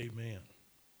Amen.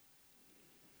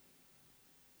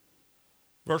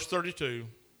 Verse 32,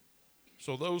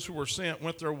 so those who were sent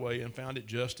went their way and found it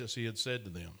just as he had said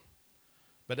to them.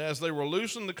 But as they were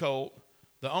loosing the colt,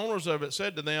 the owners of it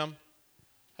said to them,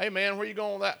 hey man, where you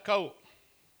going with that colt?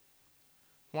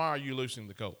 Why are you loosing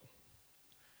the colt?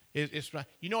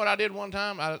 You know what I did one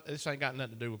time? This ain't got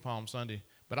nothing to do with Palm Sunday,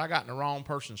 but I got in the wrong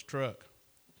person's truck.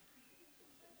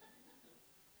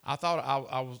 I thought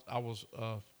I was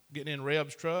getting in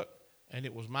Reb's truck, and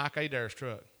it was Mike Adair's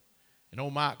truck. And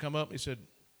old Mike come up and he said,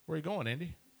 where you going,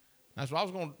 Andy? And I said, I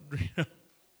was going to.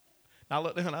 I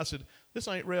looked down and I said, this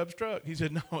ain't Reb's truck. He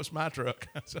said, no, it's my truck.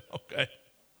 I said, okay,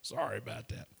 sorry about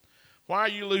that. Why are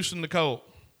you loosing the colt?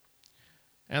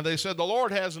 And they said, the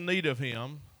Lord has need of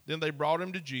him. Then they brought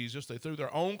him to Jesus. They threw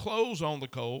their own clothes on the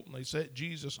colt, and they set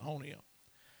Jesus on him.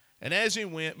 And as he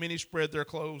went, many spread their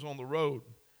clothes on the road.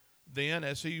 Then,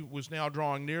 as he was now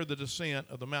drawing near the descent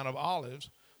of the Mount of Olives,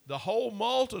 the whole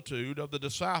multitude of the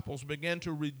disciples began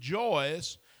to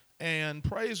rejoice and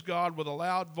praise God with a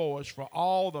loud voice for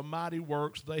all the mighty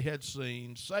works they had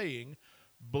seen, saying,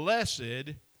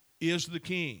 blessed is the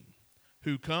King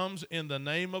who comes in the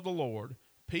name of the Lord,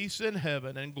 peace in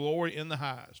heaven and glory in the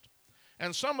highest.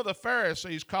 And some of the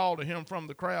Pharisees called to him from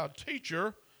the crowd,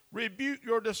 Teacher, rebuke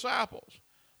your disciples.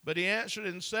 But he answered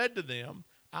and said to them,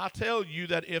 I tell you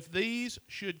that if these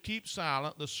should keep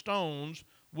silent, the stones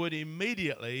would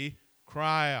immediately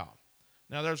cry out.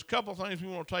 Now, there's a couple of things we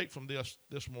want to take from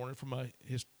this morning from a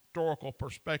historical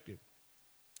perspective.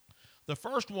 The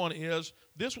first one is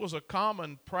this was a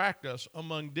common practice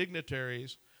among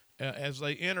dignitaries as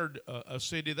they entered a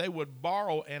city. They would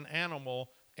borrow an animal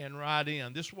and ride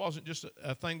in. This wasn't just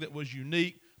a thing that was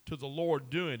unique to the Lord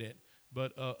doing it,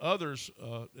 but others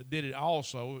did it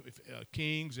also.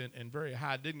 Kings and very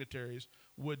high dignitaries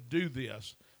would do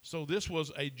this. So this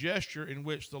was a gesture in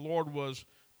which the Lord was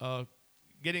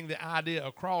getting the idea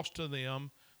across to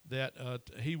them that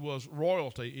he was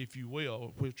royalty, if you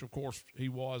will, which of course he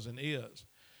was and is.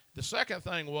 The second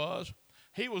thing was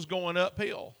he was going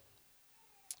uphill.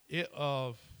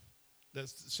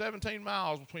 That's 17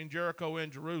 miles between Jericho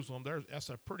and Jerusalem. That's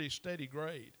a pretty steady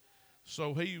grade.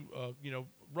 So he,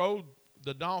 rode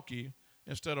the donkey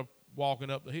instead of walking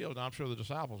up the hill. Now, I'm sure the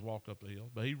disciples walked up the hill,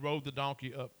 but he rode the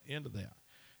donkey up into that.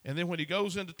 And then when he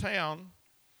goes into town,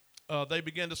 they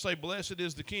begin to say, blessed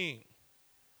is the King,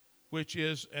 which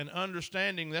is an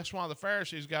understanding. That's why the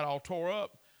Pharisees got all tore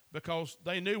up, because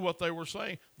they knew what they were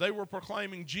saying. They were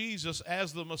proclaiming Jesus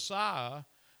as the Messiah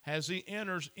as he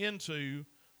enters into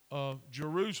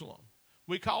Jerusalem.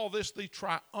 We call this the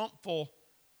triumphal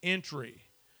entry.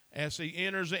 As he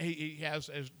enters, he has,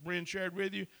 as Bryn shared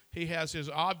with you, he has his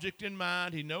object in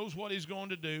mind. He knows what he's going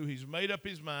to do. He's made up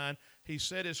his mind. He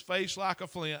set his face like a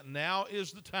flint. Now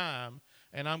is the time,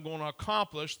 and I'm going to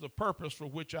accomplish the purpose for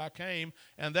which I came,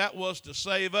 and that was to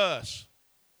save us.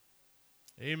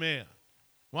 Amen.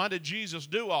 Why did Jesus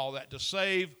do all that? To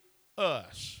save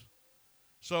us.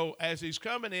 So as he's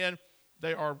coming in,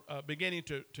 they are beginning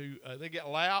they get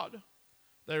loud.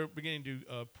 They're beginning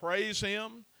to praise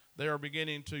him. They are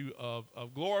beginning to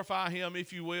glorify him,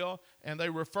 if you will, and they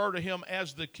refer to him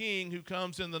as the King who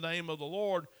comes in the name of the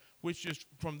Lord, which is,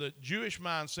 from the Jewish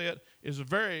mindset, is a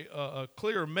very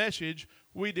clear message.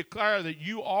 We declare that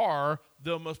you are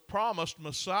the promised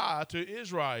Messiah to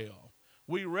Israel.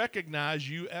 We recognize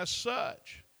you as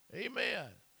such. Amen.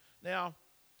 Now,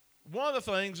 one of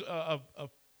the things of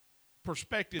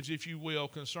perspectives, if you will,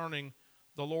 concerning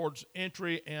the Lord's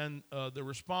entry and the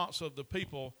response of the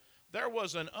people, there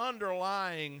was an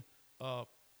underlying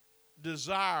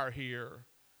desire here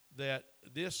that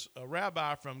this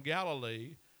rabbi from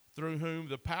Galilee, through whom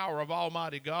the power of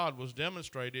Almighty God was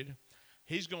demonstrated,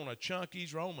 he's going to chunk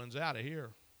these Romans out of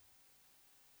here.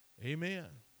 Amen.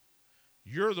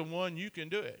 You're the one, you can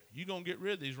do it. You're going to get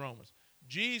rid of these Romans.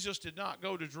 Jesus did not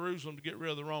go to Jerusalem to get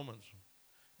rid of the Romans.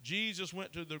 Jesus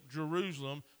went to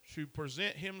Jerusalem to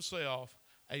present himself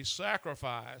a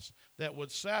sacrifice that would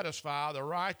satisfy the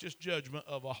righteous judgment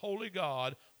of a holy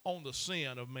God on the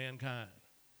sin of mankind.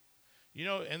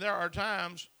 And there are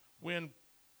times when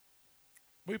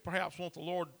we perhaps want the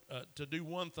Lord to do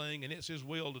one thing, and it's his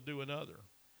will to do another.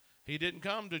 He didn't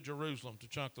come to Jerusalem to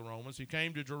chunk the Romans. He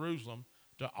came to Jerusalem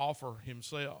to offer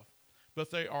himself.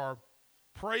 But they are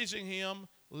praising him,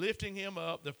 lifting him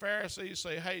up. The Pharisees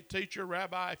say, hey, teacher,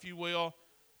 rabbi, if you will,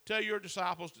 tell your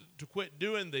disciples to quit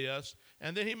doing this.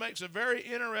 And then he makes a very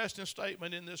interesting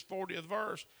statement in this 40th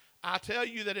verse. I tell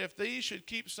you that if these should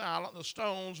keep silent, the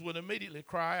stones would immediately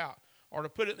cry out. Or to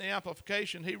put it in the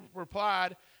amplification, he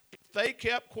replied, if they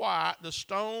kept quiet, the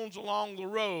stones along the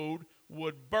road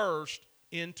would burst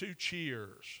into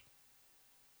cheers.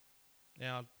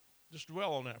 Now, just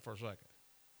dwell on that for a second.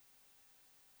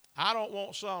 I don't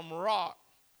want some rock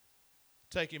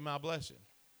taking my blessing.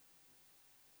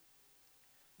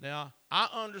 Now, I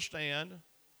understand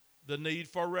the need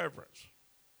for reverence.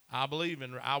 I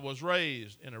was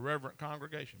raised in a reverent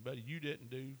congregation. Buddy, you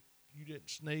didn't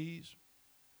sneeze,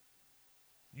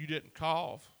 you didn't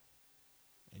cough,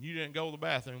 and you didn't go to the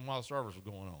bathroom while the service was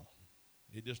going on.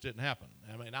 It just didn't happen.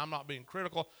 I mean, I'm not being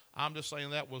critical. I'm just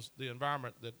saying that was the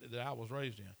environment that I was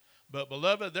raised in. But,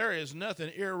 beloved, there is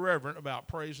nothing irreverent about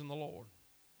praising the Lord.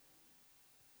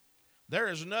 There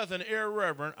is nothing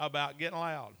irreverent about getting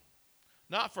loud.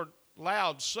 Not for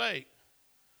loud's sake,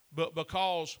 but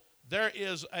because there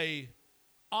is a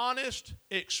honest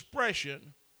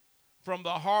expression from the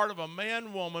heart of a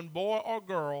man, woman, boy, or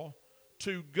girl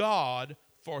to God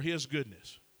for his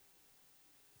goodness.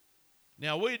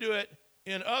 Now, we do it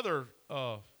in other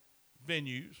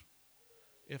venues.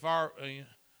 If of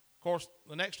course,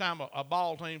 the next time a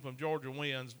ball team from Georgia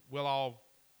wins, we'll all,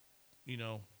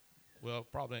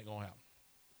 probably ain't going to happen.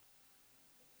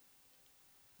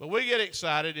 But we get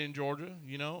excited in Georgia,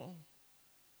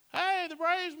 Hey, the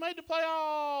Braves made the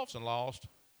playoffs and lost.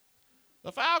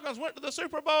 The Falcons went to the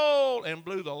Super Bowl and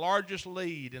blew the largest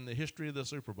lead in the history of the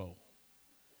Super Bowl.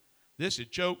 This is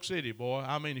Choke City, boy.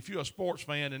 I mean, if you're a sports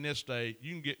fan in this state,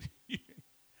 you can get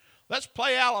let's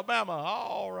play Alabama.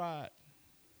 All right.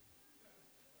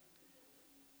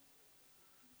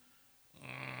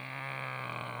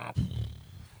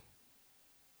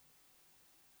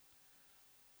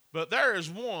 But there is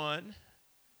one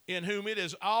in whom it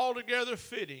is altogether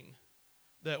fitting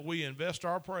that we invest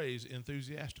our praise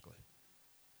enthusiastically,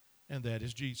 and that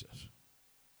is Jesus.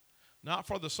 Not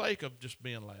for the sake of just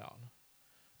being loud,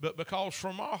 but because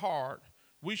from our heart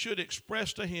we should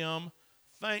express to him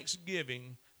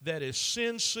thanksgiving that is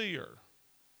sincere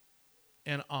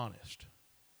and honest.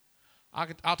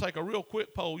 I'll take a real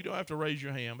quick poll. You don't have to raise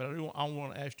your hand, but I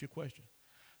want to ask you a question.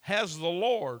 Has the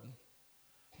Lord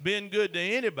been good to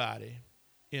anybody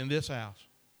in this house?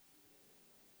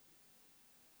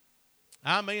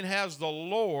 I mean, has the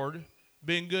Lord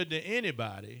been good to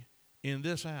anybody in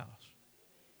this house?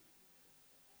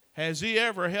 Has he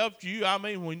ever helped you? I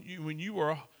mean, when you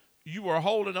were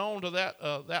holding on to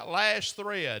that last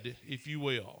thread, if you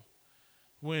will,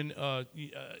 when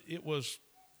it was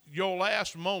your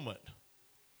last moment,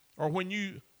 or when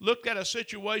you looked at a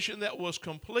situation that was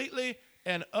completely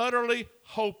and utterly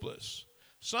hopeless,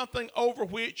 something over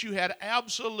which you had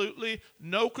absolutely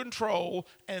no control,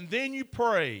 and then you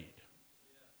prayed.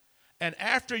 And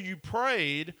after you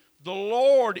prayed, the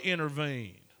Lord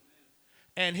intervened.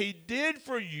 And he did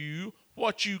for you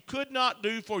what you could not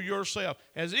do for yourself.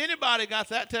 Has anybody got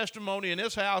that testimony in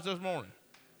this house this morning?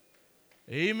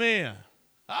 Amen.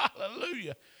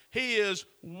 Hallelujah. He is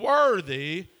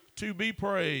worthy to be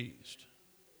praised.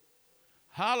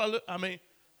 Hallelujah. I mean,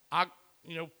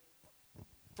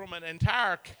 from an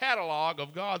entire catalog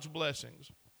of God's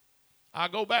blessings, I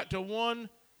go back to one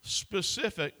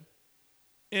specific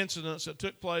incident that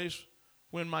took place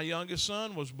when my youngest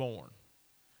son was born.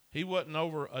 He wasn't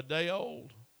over a day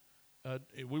old.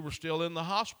 We were still in the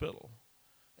hospital.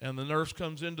 And the nurse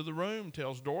comes into the room,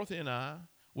 tells Dorothy and I,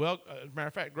 as a matter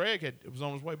of fact, Greg was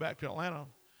on his way back to Atlanta.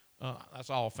 That's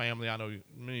all family. I know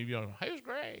many of you know, who's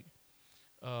Greg?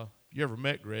 You ever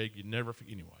met Greg, you'd never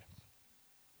forget. Anyway,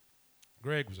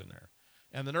 Greg was in there.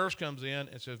 And the nurse comes in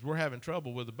and says, we're having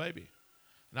trouble with the baby.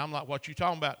 And I'm like, what you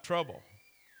talking about, trouble?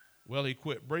 Well, he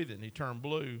quit breathing. He turned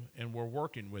blue, and we're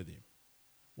working with him.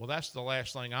 Well, that's the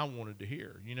last thing I wanted to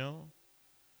hear,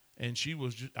 And she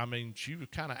was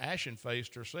kind of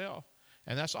ashen-faced herself.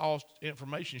 And that's all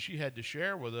information she had to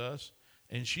share with us,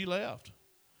 and she left.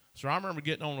 So I remember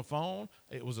getting on the phone.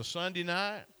 It was a Sunday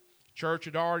night. Church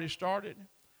had already started.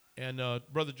 And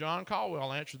Brother John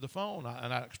Caldwell answered the phone.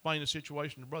 And I explained the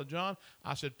situation to Brother John.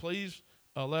 I said, please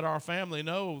let our family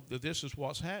know that this is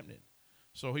what's happening.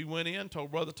 So he went in, told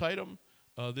Brother Tatum,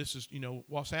 this is,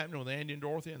 what's happening with Andy and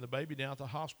Dorothy and the baby down at the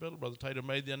hospital. Brother Tatum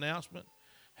made the announcement,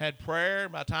 had prayer.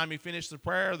 By the time he finished the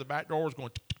prayer, the back door was going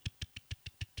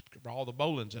all the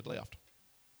Bolins had left.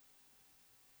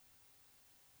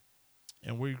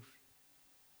 And we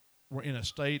were in a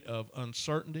state of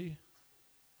uncertainty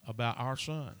about our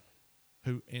son,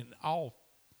 who in all,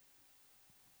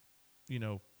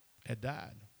 had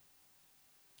died.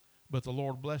 But the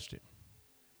Lord blessed him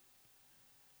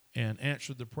and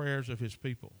answered the prayers of his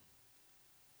people.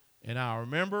 And I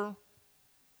remember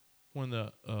when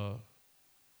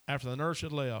after the nurse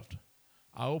had left,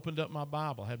 I opened up my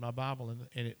Bible, had my Bible,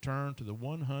 and it turned to the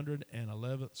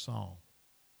 111th Psalm.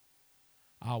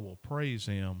 I will praise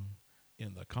him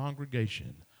in the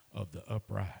congregation of the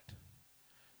upright.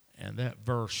 And that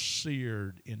verse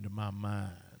seared into my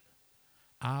mind.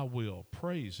 I will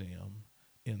praise him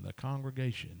in the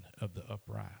congregation of the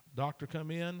upright. Doctor come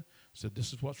in, said,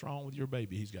 this is what's wrong with your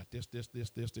baby. He's got this.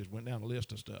 Went down a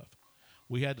list of stuff.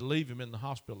 We had to leave him in the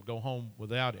hospital, go home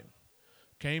without him.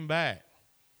 Came back,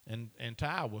 and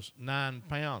Ty was 9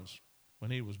 pounds when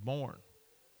he was born.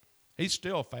 He's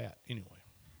still fat anyway.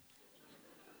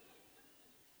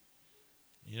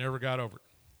 He never got over it.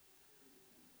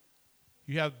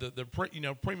 You have the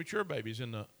premature babies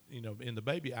in the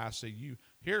baby ICU.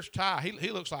 Here's Ty. He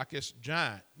looks like this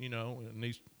giant, and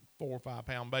these 4 or 5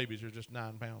 pound babies are just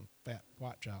 9 pound fat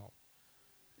white child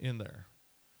in there.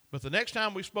 But the next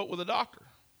time we spoke with the doctor,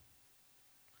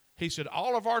 he said,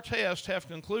 all of our tests have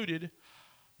concluded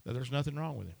that there's nothing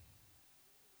wrong with him.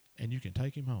 And you can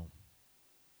take him home.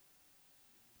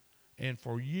 And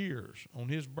for years, on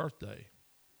his birthday,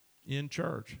 in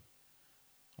church,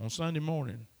 on Sunday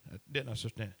morning, didn't I,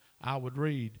 Sister Nancy? I would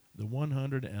read the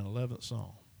 111th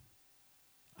Psalm.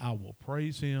 I will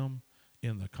praise him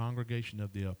in the congregation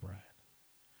of the upright.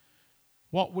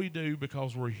 What we do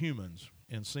because we're humans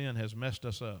and sin has messed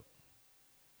us up,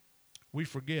 we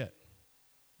forget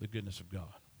the goodness of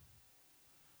God.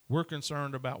 We're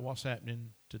concerned about what's happening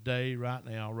today, right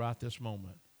now, right this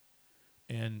moment.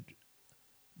 And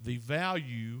the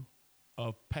value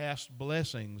of past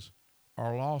blessings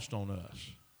are lost on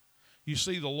us. You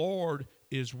see, the Lord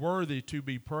is worthy to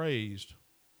be praised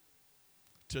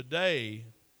today,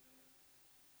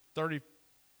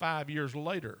 35 years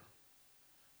later.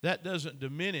 That doesn't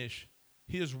diminish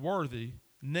his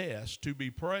worthiness to be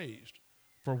praised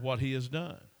for what he has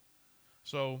done.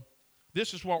 So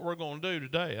this is what we're going to do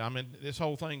today. I mean, this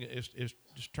whole thing is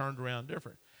just turned around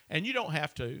different. And you don't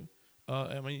have to.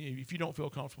 If you don't feel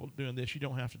comfortable doing this, you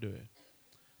don't have to do it.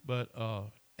 But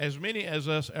as many as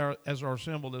us are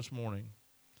assembled this morning,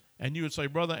 and you would say,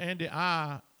 Brother Andy,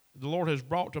 the Lord has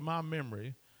brought to my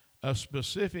memory a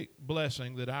specific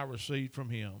blessing that I received from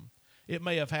him. It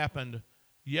may have happened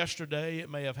yesterday. It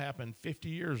may have happened 50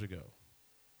 years ago.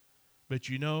 But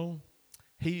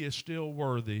he is still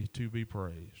worthy to be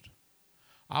praised.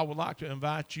 I would like to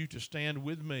invite you to stand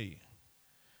with me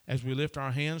as we lift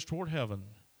our hands toward heaven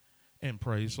and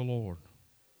praise the Lord.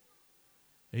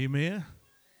 Amen.